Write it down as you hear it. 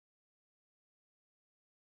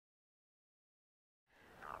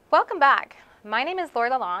Welcome back. My name is Laura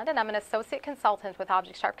Lalonde and I'm an associate consultant with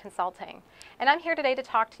ObjectSharp Consulting. And I'm here today to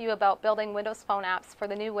talk to you about building Windows Phone apps for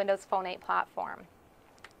the new Windows Phone 8 platform.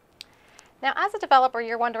 Now, as a developer,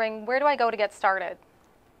 you're wondering, where do I go to get started?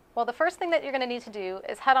 Well, the first thing that you're going to need to do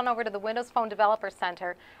is head on over to the Windows Phone Developer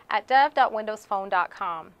Center at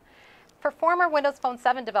dev.windowsphone.com. For former Windows Phone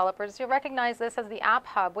 7 developers, you'll recognize this as the App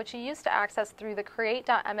Hub, which you used to access through the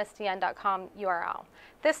create.msdn.com URL.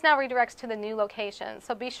 This now redirects to the new location,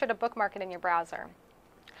 so be sure to bookmark it in your browser.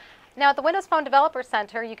 Now, at the Windows Phone Developer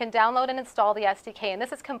Center, you can download and install the SDK, and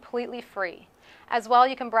this is completely free. As well,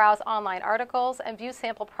 you can browse online articles and view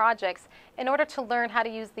sample projects in order to learn how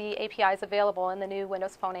to use the APIs available in the new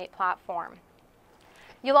Windows Phone 8 platform.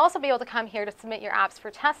 You'll also be able to come here to submit your apps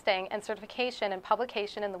for testing and certification and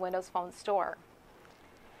publication in the Windows Phone Store.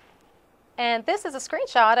 And this is a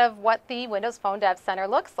screenshot of what the Windows Phone Dev Center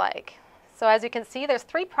looks like. So as you can see, there's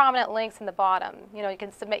 3 prominent links in the bottom. You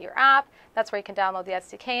can submit your app. That's where you can download the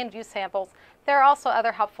SDK and view samples. There are also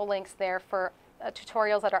other helpful links there for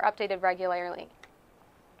tutorials that are updated regularly.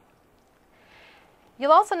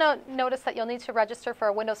 You'll also notice that you'll need to register for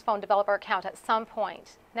a Windows Phone developer account at some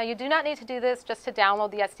point. Now, you do not need to do this just to download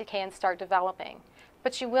the SDK and start developing,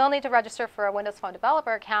 but you will need to register for a Windows Phone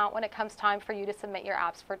developer account when it comes time for you to submit your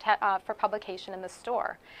apps for publication in the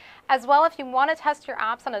store. As well, if you want to test your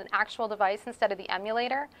apps on an actual device instead of the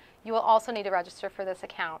emulator, you will also need to register for this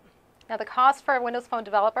account. Now, the cost for a Windows Phone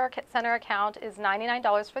Developer Center account is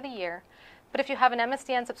 $99 for the year. But if you have an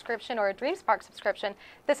MSDN subscription or a DreamSpark subscription,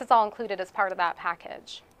 this is all included as part of that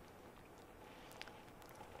package.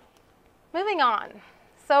 Moving on.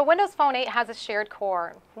 So Windows Phone 8 has a shared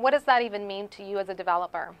core. What does that even mean to you as a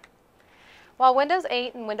developer? While Windows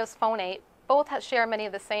 8 and Windows Phone 8 both share many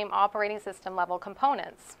of the same operating system level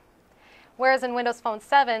components. Whereas in Windows Phone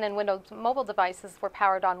 7 and Windows mobile devices were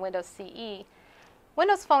powered on Windows CE,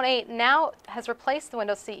 Windows Phone 8 now has replaced the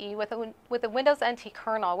Windows CE with the Windows NT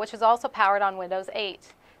kernel, which is also powered on Windows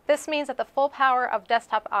 8. This means that the full power of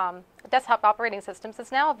desktop operating systems is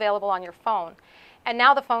now available on your phone. And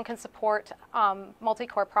now the phone can support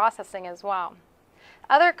multi-core processing as well.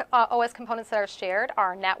 Other OS components that are shared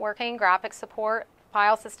are networking, graphics support,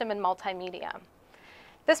 file system, and multimedia.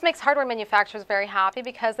 This makes hardware manufacturers very happy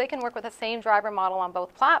because they can work with the same driver model on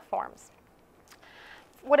both platforms.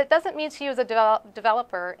 What it doesn't mean to you as a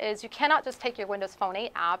developer is you cannot just take your Windows Phone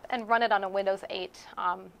 8 app and run it on a Windows 8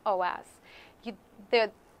 OS.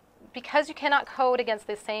 Because you cannot code against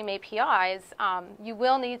the same APIs, you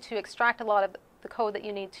will need to extract a lot of the code that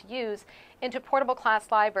you need to use into portable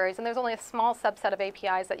class libraries, and there's only a small subset of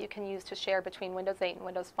APIs that you can use to share between Windows 8 and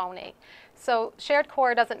Windows Phone 8. So shared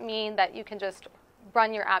core doesn't mean that you can just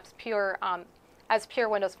run your apps as pure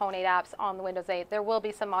Windows Phone 8 apps on the Windows 8. There will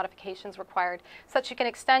be some modifications required so that you can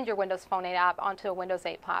extend your Windows Phone 8 app onto a Windows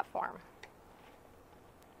 8 platform.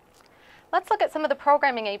 Let's look at some of the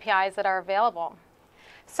programming APIs that are available.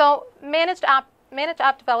 So managed app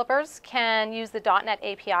developers can use the .NET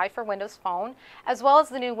API for Windows Phone, as well as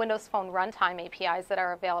the new Windows Phone Runtime APIs that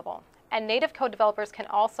are available. And native code developers can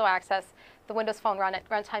also access the Windows Phone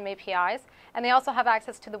Runtime APIs, and they also have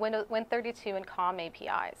access to the Win32 and COM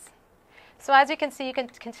APIs. So as you can see, you can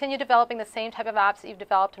continue developing the same type of apps that you've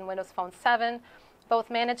developed in Windows Phone 7, both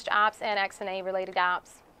managed apps and XNA related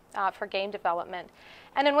apps for game development.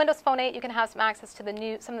 And in Windows Phone 8, you can have some access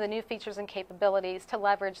to some of the new features and capabilities to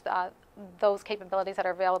leverage those capabilities that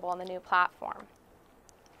are available on the new platform.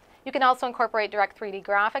 You can also incorporate direct 3D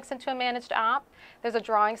graphics into a managed app. There's a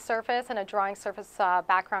drawing surface and a drawing surface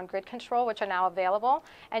background grid control, which are now available,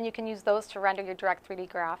 and you can use those to render your direct 3D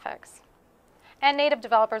graphics. And native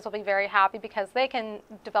developers will be very happy because they can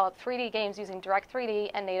develop 3D games using Direct 3D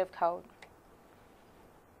and native code.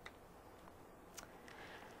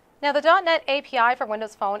 Now, the .NET API for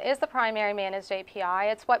Windows Phone is the primary managed API.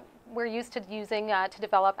 It's what we're used to using to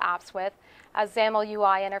develop apps with, a XAML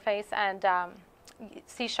UI interface, and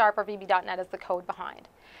C# or VB.NET is the code behind.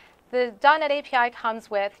 The .NET API comes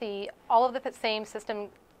with all of the same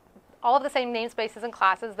namespaces and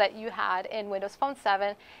classes that you had in Windows Phone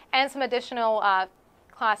 7, and some additional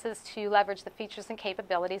classes to leverage the features and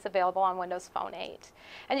capabilities available on Windows Phone 8.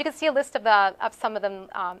 And you can see a list of some of them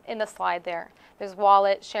in the slide there. There's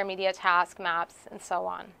Wallet, Share Media, Task, Maps, and so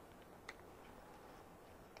on.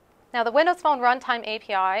 Now, the Windows Phone Runtime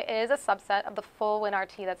API is a subset of the full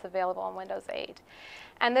WinRT that's available on Windows 8.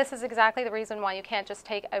 And this is exactly the reason why you can't just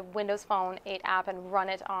take a Windows Phone 8 app and run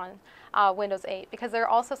it on Windows 8, because there are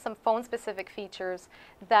also some phone-specific features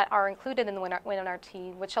that are included in the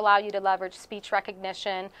WinRT, which allow you to leverage speech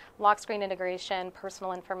recognition, lock screen integration,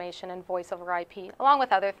 personal information, and voice over IP, along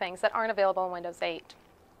with other things that aren't available in Windows 8.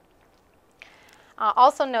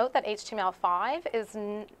 Also note that HTML5 is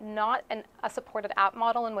not a supported app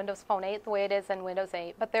model in Windows Phone 8 the way it is in Windows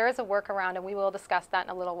 8, but there is a workaround, and we will discuss that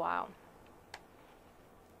in a little while.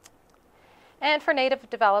 And for native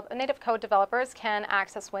code developers can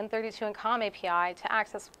access Win32 and COM API to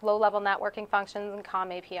access low-level networking functions and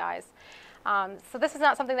COM APIs. So this is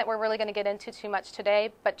not something that we're really going to get into too much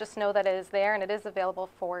today, but just know that it is there and it is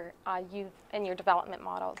available for you in your development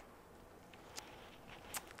model.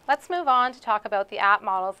 Let's move on to talk about the app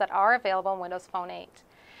models that are available in Windows Phone 8.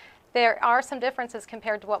 There are some differences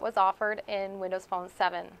compared to what was offered in Windows Phone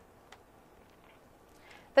 7.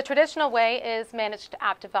 The traditional way is managed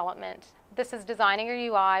app development. This is designing your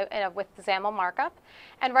UI with XAML markup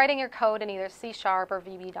and writing your code in either C# or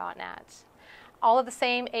VB.NET. All of the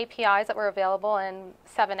same APIs that were available in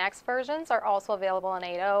 7X versions are also available in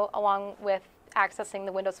 8.0, along with accessing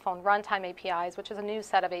the Windows Phone Runtime APIs, which is a new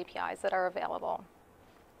set of APIs that are available.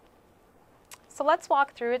 So let's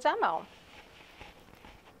walk through a demo.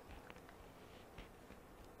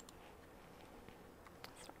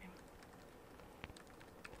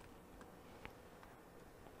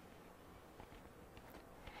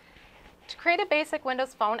 To create a basic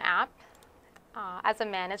Windows Phone app as a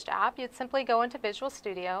managed app, you'd simply go into Visual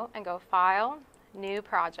Studio and go File, New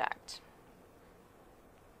Project.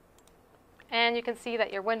 And you can see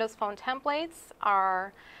that your Windows Phone templates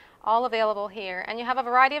are all available here, and you have a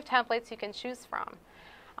variety of templates you can choose from.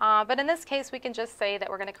 But in this case, we can just say that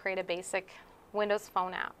we're going to create a basic Windows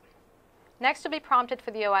Phone app. Next, you'll be prompted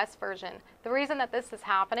for the OS version. The reason that this is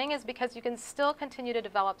happening is because you can still continue to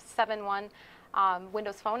develop 7.1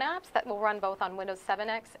 Windows Phone apps that will run both on Windows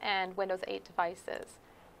 7X and Windows 8 devices.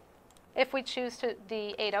 If we choose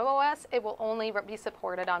the 8.0 OS, it will only be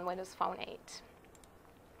supported on Windows Phone 8.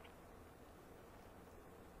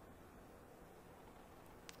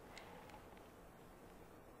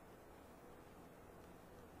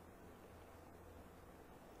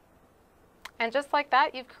 And just like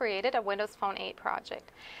that, you've created a Windows Phone 8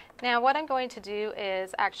 project. Now what I'm going to do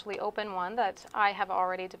is actually open one that I have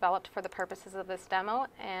already developed for the purposes of this demo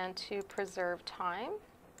and to preserve time.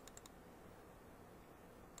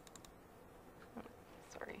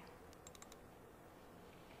 Sorry.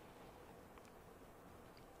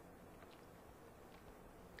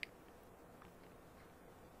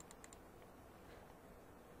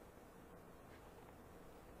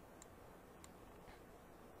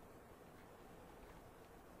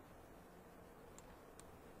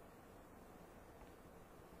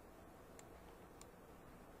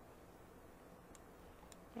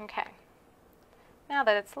 Okay, now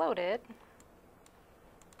that it's loaded,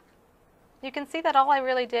 you can see that all I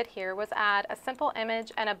really did here was add a simple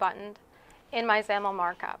image and a button in my XAML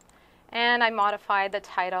markup. And I modified the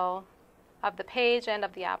title of the page and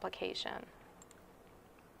of the application.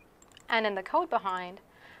 And in the code behind,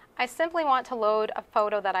 I simply want to load a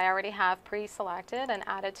photo that I already have pre-selected and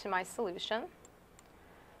added to my solution.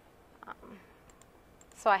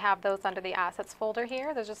 So I have those under the Assets folder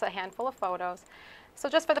here. There's just a handful of photos. So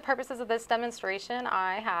just for the purposes of this demonstration,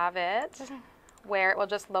 I have it where it will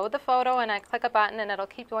just load the photo and I click a button and it'll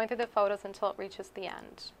keep going through the photos until it reaches the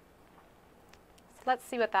end. So let's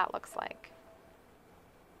see what that looks like.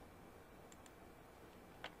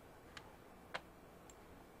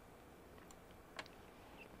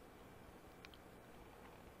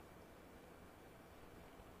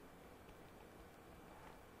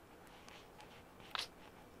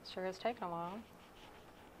 Sure is taking a while.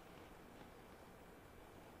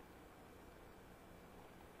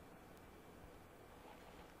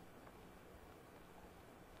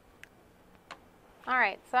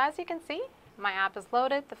 Alright, so as you can see, my app is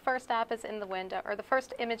loaded. The first app is in the window, or the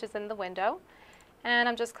first image is in the window. And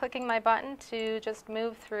I'm just clicking my button to just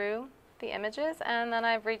move through the images, and then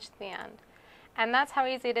I've reached the end. And that's how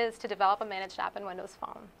easy it is to develop a managed app in Windows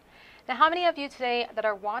Phone. Now, how many of you today that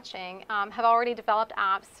are watching have already developed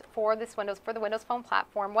apps for the Windows Phone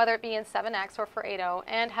platform, whether it be in 7X or for 8.0,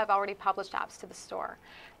 and have already published apps to the store?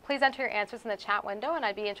 Please enter your answers in the chat window, and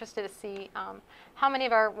I'd be interested to see how many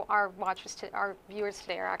of our viewers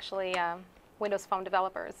today are actually Windows Phone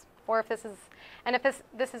developers. Or if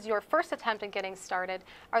this is your first attempt at getting started,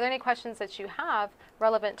 are there any questions that you have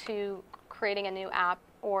relevant to creating a new app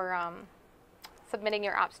or submitting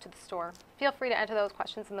your apps to the store? Feel free to enter those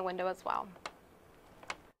questions in the window as well.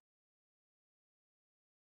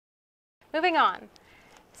 Moving on.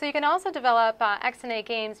 So you can also develop XNA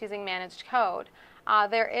games using managed code.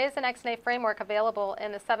 There is an XNA framework available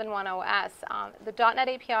in the 7.1 OS. The .NET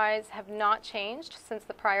APIs have not changed since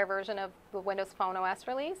the prior version of the Windows Phone OS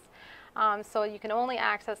release. So you can only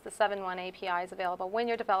access the 7.1 APIs available when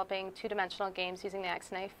you're developing two-dimensional games using the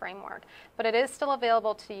XNA framework. But it is still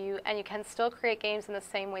available to you, and you can still create games in the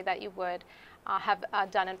same way that you would have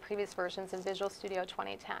done in previous versions in Visual Studio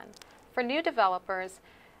 2010. For new developers,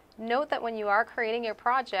 note that when you are creating your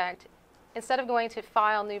project, instead of going to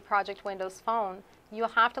File, New Project, Windows Phone, you'll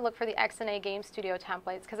have to look for the XNA Game Studio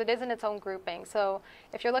templates because it is in its own grouping. So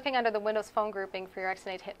if you're looking under the Windows Phone grouping for your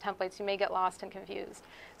XNA templates, you may get lost and confused.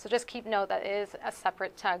 So just keep note that it is a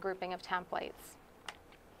separate grouping of templates.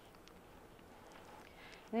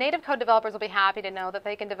 Native code developers will be happy to know that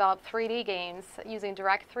they can develop 3D games using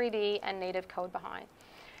Direct3D and native code behind.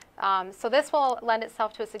 So this will lend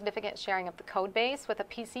itself to a significant sharing of the code base with a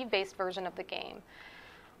PC-based version of the game.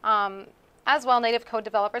 As well, native code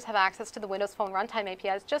developers have access to the Windows Phone Runtime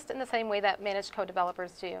APIs just in the same way that managed code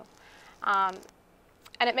developers do. And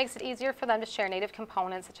it makes it easier for them to share native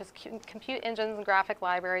components such as compute engines and graphic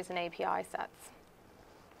libraries and API sets.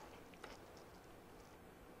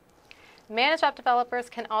 Managed app developers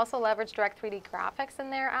can also leverage Direct3D graphics in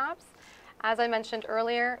their apps. As I mentioned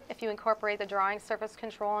earlier, if you incorporate the drawing surface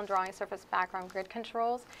control and drawing surface background grid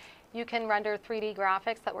controls, you can render 3D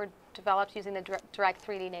graphics that were developed using the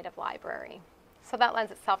Direct3D native library. So that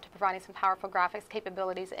lends itself to providing some powerful graphics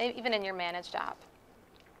capabilities, even in your managed app.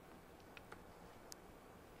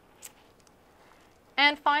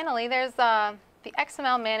 And finally, there's the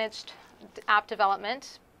XML managed app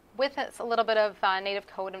development with a little bit of native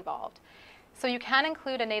code involved. So you can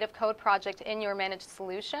include a native code project in your managed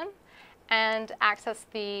solution and access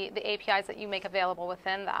the APIs that you make available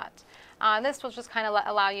within that. This will just kind of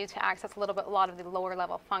allow you to access a lot of the lower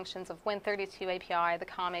level functions of Win32 API, the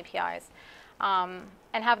COM APIs,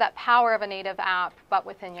 and have that power of a native app, but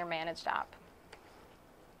within your managed app.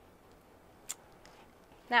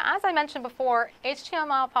 Now, as I mentioned before,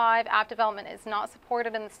 HTML5 app development is not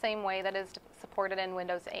supported in the same way that is supported in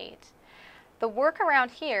Windows 8. The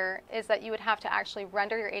workaround here is that you would have to actually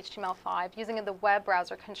render your HTML5 using the web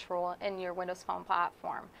browser control in your Windows Phone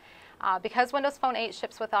platform. Because Windows Phone 8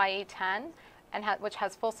 ships with IE10, which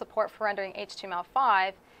has full support for rendering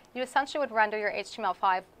HTML5, you essentially would render your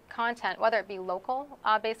HTML5 content, whether it be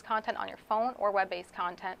local-based content on your phone or web-based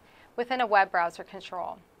content, within a web browser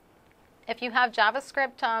control. If you have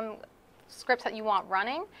JavaScript scripts that you want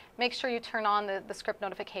running, make sure you turn on the script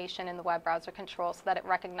notification in the web browser control so that it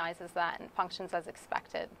recognizes that and functions as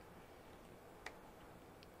expected.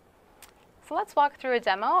 So let's walk through a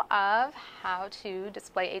demo of how to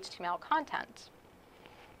display HTML content.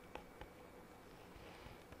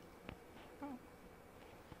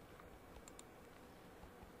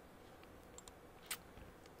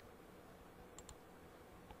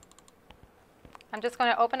 I'm just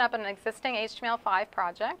going to open up an existing HTML5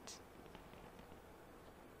 project.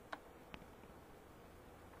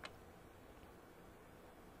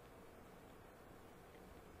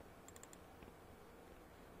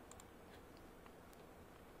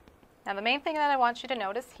 Now the main thing that I want you to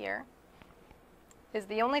notice here is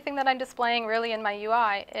the only thing that I'm displaying really in my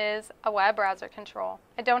UI is a web browser control.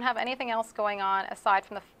 I don't have anything else going on aside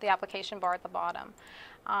from the application bar at the bottom.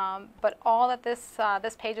 But all that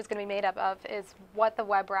this page is going to be made up of is what the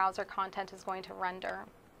web browser content is going to render.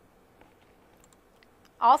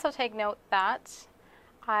 Also take note that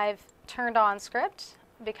I've turned on script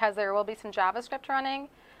because there will be some JavaScript running.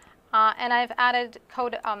 And I've added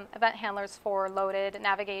code event handlers for loaded,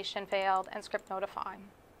 navigation failed, and script notify.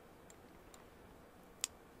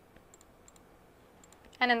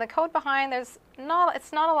 And in the code behind, it's not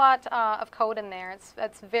a lot of code in there.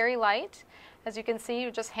 It's very light. As you can see,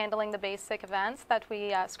 you're just handling the basic events that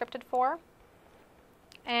we scripted for,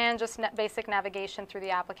 and just basic navigation through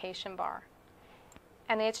the application bar.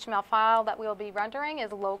 And the HTML file that we'll be rendering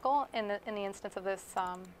is local in the instance of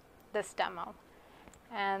this demo.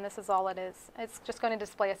 And this is all it is. It's just going to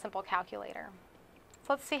display a simple calculator.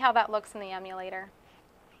 So let's see how that looks in the emulator.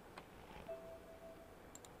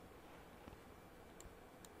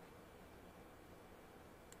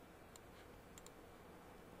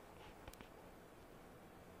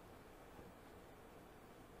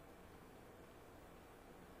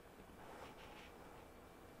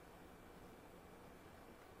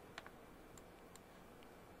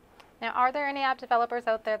 Now, are there any app developers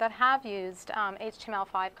out there that have used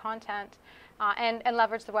HTML5 content and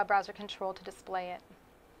leveraged the web browser control to display it?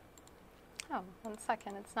 Oh, 1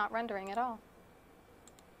 second, it's not rendering at all.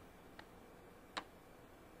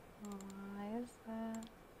 Why is that?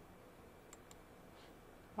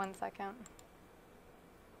 1 second.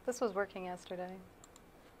 This was working yesterday.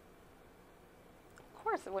 Of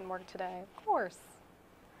course it wouldn't work today, of course.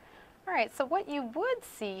 All right, so what you would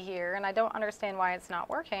see here, and I don't understand why it's not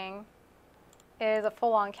working, is a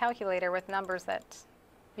full-on calculator with numbers that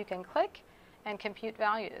you can click and compute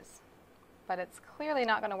values. But it's clearly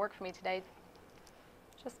not going to work for me today,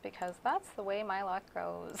 just because that's the way my luck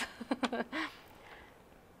goes.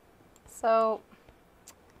 So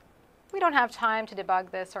we don't have time to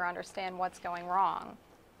debug this or understand what's going wrong.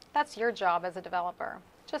 That's your job as a developer.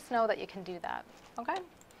 Just know that you can do that, okay?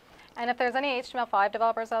 And if there's any HTML5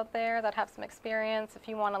 developers out there that have some experience, if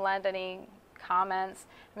you want to lend any comments,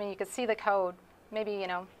 I mean, you could see the code. Maybe, you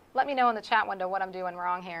know, let me know in the chat window what I'm doing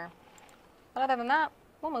wrong here. But other than that,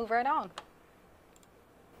 we'll move right on.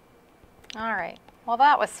 All right, well,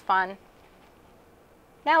 that was fun.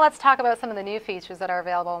 Now let's talk about some of the new features that are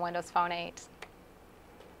available in Windows Phone 8.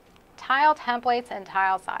 Tile templates and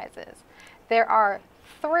tile sizes. There are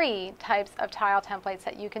 3 types of tile templates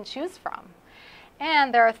that you can choose from.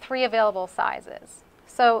 And there are 3 available sizes.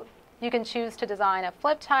 So you can choose to design a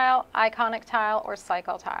flip tile, iconic tile, or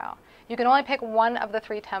cycle tile. You can only pick one of the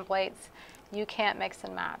 3 templates. You can't mix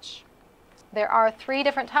and match. There are 3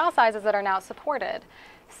 different tile sizes that are now supported: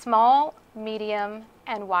 small, medium,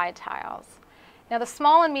 and wide tiles. Now the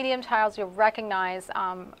small and medium tiles you'll recognize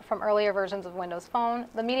from earlier versions of Windows Phone.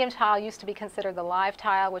 The medium tile used to be considered the live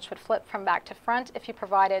tile, which would flip from back to front if you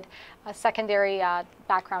provided a secondary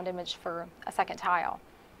background image for a second tile.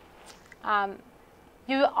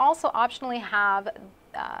 You also optionally have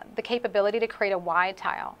the capability to create a wide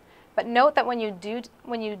tile. But note that when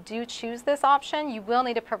you do choose this option, you will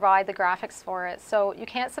need to provide the graphics for it. So you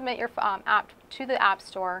can't submit your app to the App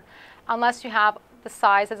Store unless you have the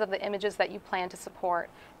sizes of the images that you plan to support.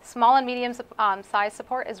 Small and medium size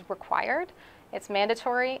support is required. It's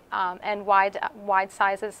mandatory, and wide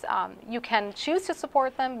sizes, you can choose to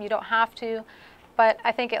support them. You don't have to, but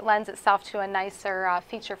I think it lends itself to a nicer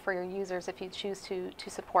feature for your users if you choose to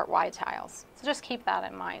support wide tiles. So just keep that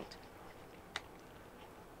in mind.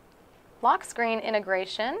 Lock screen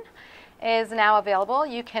integration is now available.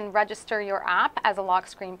 You can register your app as a lock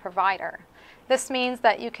screen provider. This means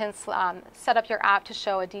that you can set up your app to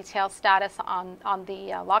show a detailed status on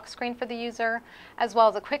the lock screen for the user, as well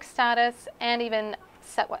as a quick status, and even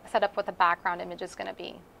set up what the background image is going to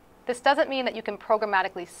be. This doesn't mean that you can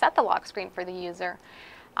programmatically set the lock screen for the user.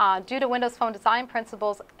 Due to Windows Phone design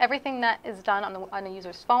principles, everything that is done on a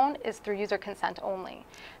user's phone is through user consent only.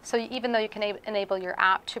 So even though you can enable your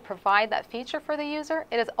app to provide that feature for the user,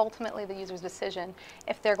 it is ultimately the user's decision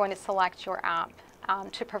if they're going to select your app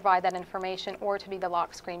to provide that information or to be the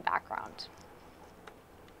lock screen background.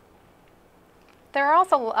 There are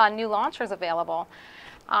also new launchers available.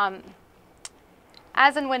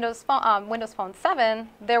 As in Windows Phone 7,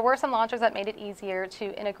 there were some launchers that made it easier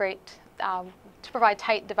to integrate, to provide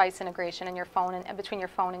tight device integration in your phone and between your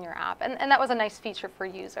phone and your app, and that was a nice feature for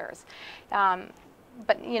users.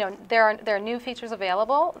 But you know, there are new features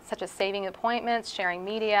available, such as saving appointments, sharing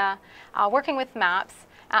media, working with maps,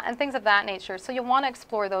 and things of that nature. So you'll want to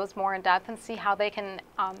explore those more in depth and see how they can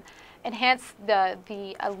enhance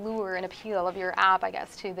the allure and appeal of your app, I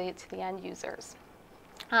guess, to the end users.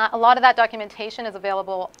 A lot of that documentation is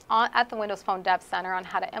available at the Windows Phone Dev Center on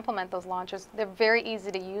how to implement those launchers. They're very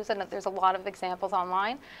easy to use, and there's a lot of examples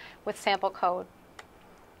online with sample code.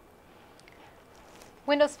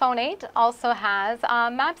 Windows Phone 8 also has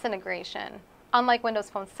Maps integration. Unlike Windows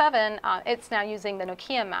Phone 7, it's now using the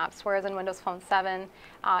Nokia Maps, whereas in Windows Phone 7,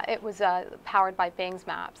 it was powered by Bing's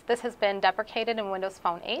Maps. This has been deprecated in Windows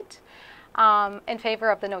Phone 8 in favor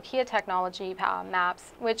of the Nokia technology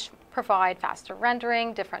maps, which provide faster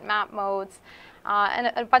rendering, different map modes,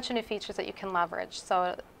 and a bunch of new features that you can leverage.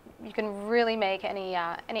 So you can really make any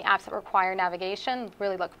apps that require navigation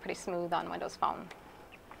really look pretty smooth on Windows Phone.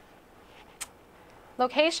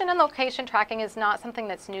 Location and location tracking is not something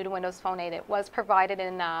that's new to Windows Phone 8. It was provided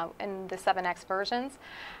in the 7X versions.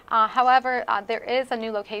 However, there is a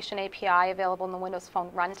new location API available in the Windows Phone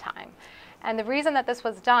runtime. And the reason that this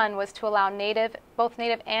was done was to allow both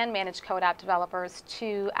native and managed code app developers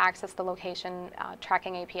to access the location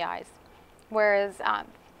tracking APIs. Whereas,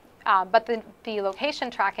 but the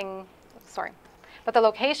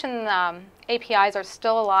location APIs are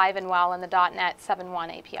still alive and well in the .NET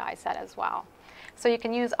 7.1 API set as well. So you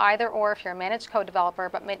can use either or if you're a managed code developer,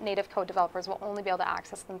 but native code developers will only be able to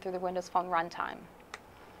access them through the Windows Phone runtime.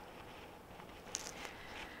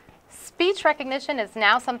 Speech recognition is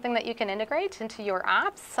now something that you can integrate into your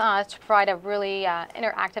apps to provide a really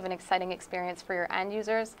interactive and exciting experience for your end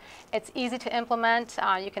users. It's easy to implement.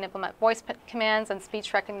 You can implement voice commands and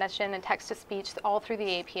speech recognition and text-to-speech all through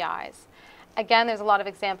the APIs. Again, there's a lot of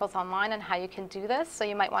examples online on how you can do this, so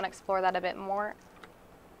you might want to explore that a bit more.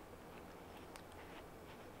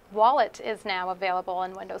 Wallet is now available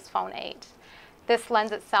in Windows Phone 8. This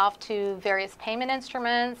lends itself to various payment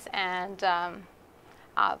instruments and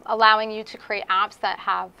allowing you to create apps that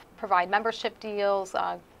provide membership deals,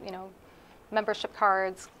 membership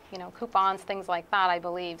cards, coupons, things like that, I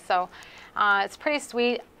believe. So it's pretty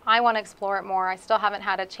sweet. I want to explore it more. I still haven't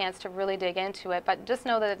had a chance to really dig into it, but just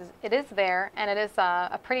know that it is there, and it is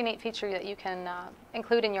a pretty neat feature that you can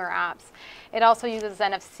include in your apps. It also uses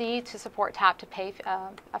NFC to support tap-to-pay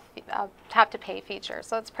feature,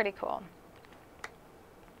 so it's pretty cool.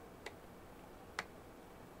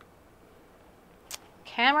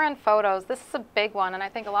 Camera and photos. This is a big one, and I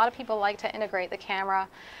think a lot of people like to integrate the camera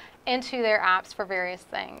into their apps for various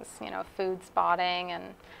things, food spotting,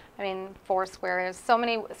 and I mean, Foursquare. There's so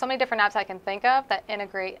many different apps I can think of that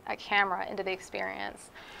integrate a camera into the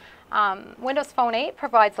experience. Windows Phone 8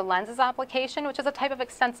 provides a Lenses application, which is a type of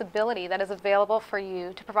extensibility that is available for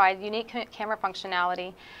you to provide unique camera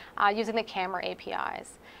functionality using the camera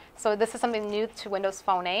APIs. So this is something new to Windows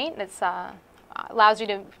Phone 8. It allows you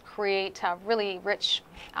to create really rich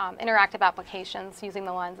interactive applications using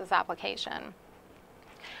the Lenses application.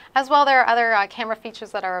 As well, there are other camera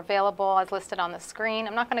features that are available as listed on the screen.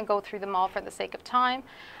 I'm not going to go through them all for the sake of time,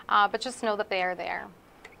 but just know that they are there.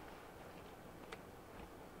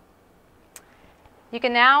 You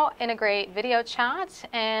can now integrate video chat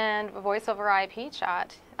and voice over IP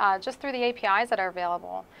chat just through the APIs that are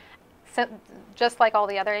available. So, just like all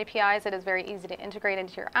the other APIs, it is very easy to integrate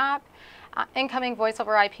into your app. Incoming voice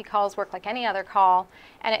over IP calls work like any other call,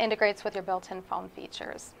 and it integrates with your built-in phone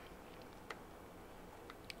features.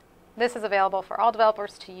 This is available for all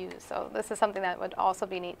developers to use, so this is something that would also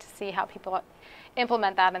be neat to see how people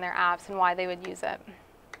implement that in their apps and why they would use it.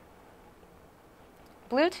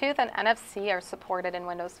 Bluetooth and NFC are supported in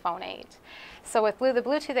Windows Phone 8. So with the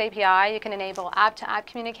Bluetooth API, you can enable app-to-app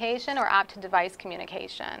communication or app-to-device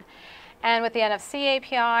communication. And with the NFC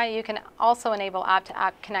API, you can also enable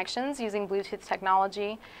app-to-app connections using Bluetooth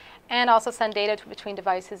technology and also send data between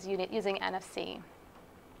devices using NFC.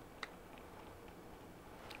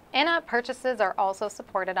 In-app purchases are also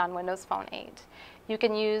supported on Windows Phone 8. You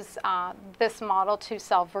can use this model to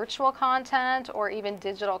sell virtual content or even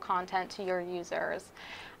digital content to your users.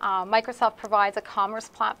 Microsoft provides a commerce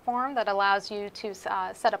platform that allows you to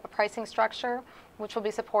set up a pricing structure, which will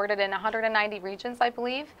be supported in 190 regions, I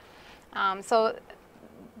believe. So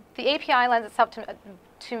the API lends itself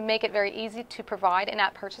to make it very easy to provide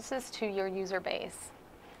in-app purchases to your user base.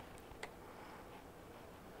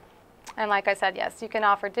 And like I said, yes, you can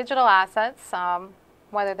offer digital assets,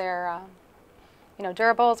 whether they're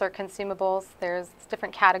durables or consumables. There's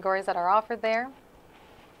different categories that are offered there.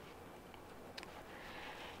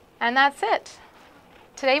 And that's it.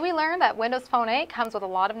 Today we learned that Windows Phone 8 comes with a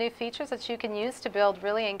lot of new features that you can use to build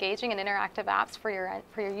really engaging and interactive apps for your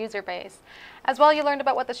user base. As well, you learned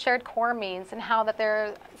about what the shared core means and how that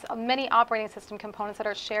there are many operating system components that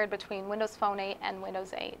are shared between Windows Phone 8 and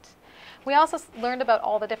Windows 8. We also learned about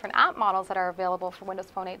all the different app models that are available for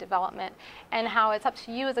Windows Phone 8 development and how it's up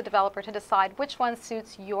to you as a developer to decide which one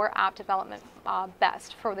suits your app development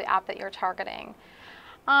best for the app that you're targeting.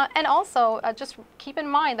 And also, just keep in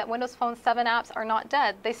mind that Windows Phone 7 apps are not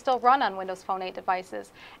dead. They still run on Windows Phone 8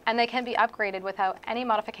 devices, and they can be upgraded without any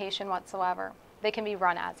modification whatsoever. They can be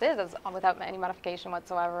run as is without any modification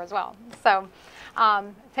whatsoever as well. So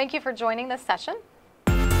thank you for joining this session.